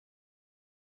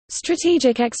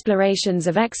Strategic Explorations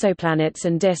of Exoplanets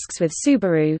and Disks with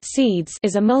Subaru (SEEDS)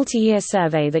 is a multi-year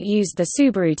survey that used the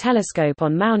Subaru telescope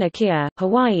on Mauna Kea,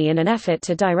 Hawaii in an effort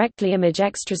to directly image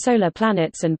extrasolar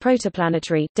planets and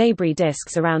protoplanetary, debris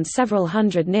disks around several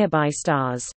hundred nearby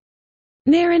stars.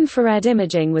 Near-infrared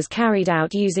imaging was carried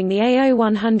out using the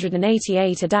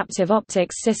AO-188 adaptive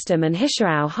optics system and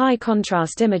Hishirao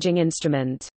high-contrast imaging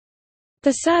instrument.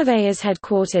 The survey is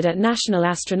headquartered at National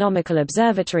Astronomical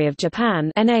Observatory of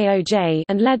Japan (NAOJ)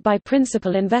 and led by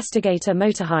principal investigator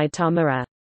Motohide Tamura.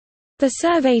 The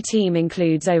survey team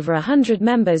includes over 100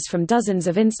 members from dozens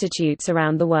of institutes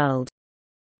around the world.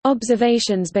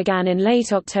 Observations began in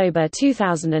late October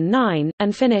 2009,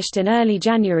 and finished in early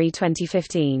January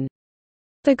 2015.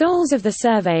 The goals of the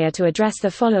survey are to address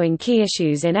the following key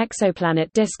issues in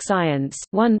exoplanet disk science: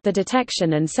 1. The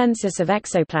detection and census of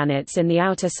exoplanets in the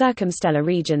outer circumstellar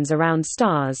regions around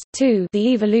stars; 2.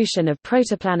 The evolution of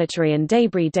protoplanetary and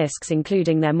debris disks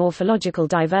including their morphological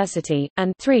diversity;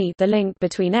 and 3. The link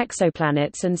between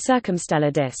exoplanets and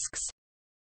circumstellar disks.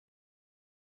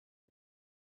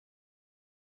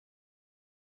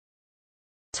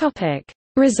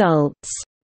 Results.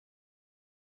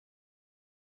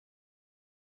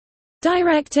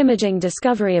 Direct imaging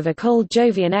discovery of a cold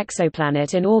Jovian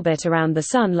exoplanet in orbit around the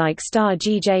Sun-like star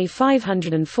GJ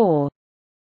 504.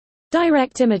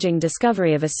 Direct imaging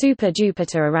discovery of a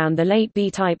super-Jupiter around the late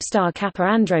B-type star Kappa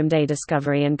Andromedae.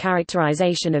 Discovery and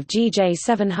characterization of GJ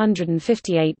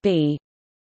 758b.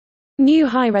 New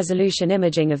high-resolution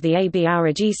imaging of the AB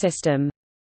Aurigae system.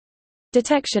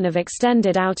 Detection of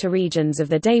extended outer regions of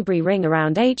the debris ring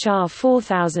around HR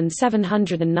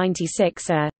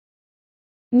 4796A.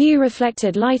 New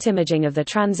reflected light imaging of the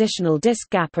transitional disk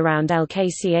gap around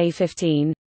LKCA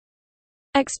 15.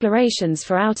 Explorations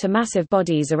for outer massive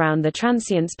bodies around the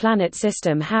transients planet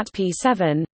system HAT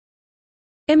P7.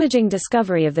 Imaging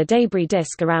discovery of the debris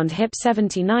disk around HIP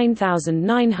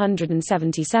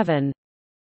 79977.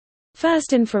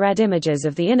 First infrared images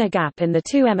of the inner gap in the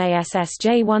 2 MASS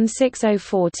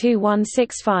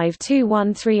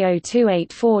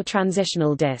J1604216521300284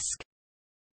 transitional disk.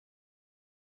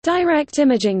 Direct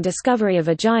imaging discovery of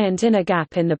a giant inner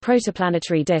gap in the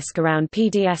protoplanetary disk around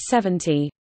PDS 70.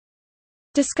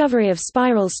 Discovery of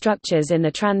spiral structures in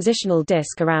the transitional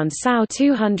disk around SAO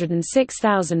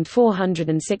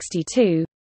 206462.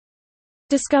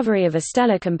 Discovery of a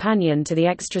stellar companion to the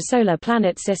extrasolar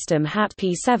planet system HAT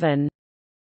P7.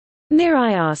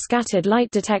 Near-IR scattered light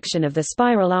detection of the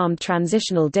spiral-armed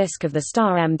transitional disk of the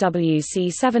star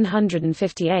MWC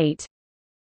 758.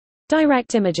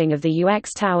 Direct imaging of the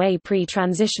UX Tau A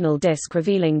pre-transitional disk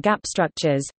revealing gap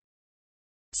structures.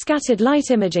 Scattered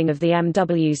light imaging of the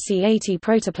MWC 80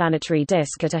 protoplanetary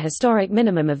disk at a historic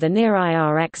minimum of the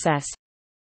near-IR excess.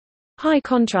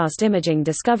 High-contrast imaging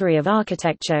discovery of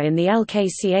architecture in the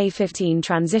LKCA 15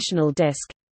 transitional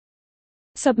disk.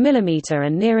 Submillimeter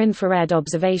and near-infrared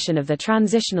observation of the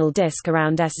transitional disk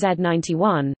around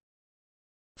SZ91.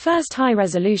 First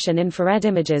high-resolution infrared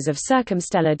images of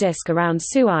circumstellar disk around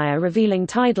Subaru revealing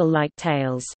tidal-like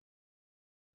tails.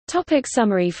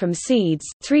 Summary from SEEDS: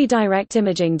 3 direct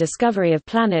imaging discovery of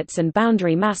planets and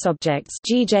boundary mass objects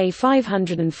GJ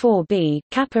 504b,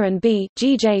 Kappa and B,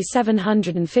 GJ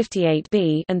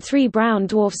 758b, and 3 brown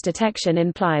dwarfs detection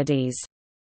in Pleiades.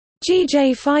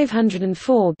 GJ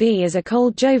 504b is a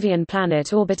cold Jovian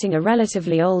planet orbiting a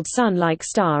relatively old Sun-like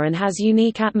star and has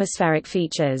unique atmospheric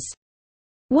features.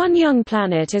 One young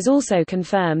planet is also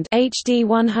confirmed, HD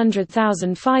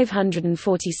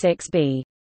 100546b.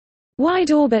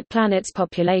 Wide-orbit planets'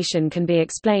 population can be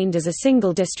explained as a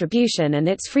single distribution and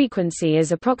its frequency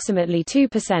is approximately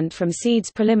 2% from SEEDS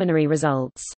preliminary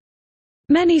results.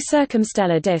 Many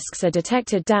circumstellar disks are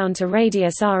detected down to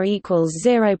radius r equals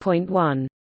 0.1.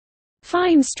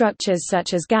 Fine structures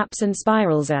such as gaps and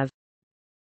spirals of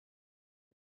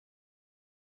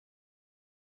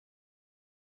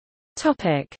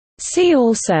See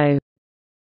also: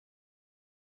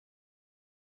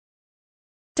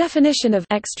 Definition of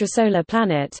extrasolar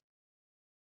planet,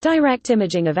 Direct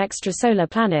imaging of extrasolar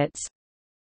planets,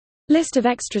 List of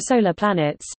extrasolar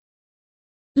planets,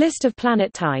 List of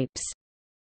planet types.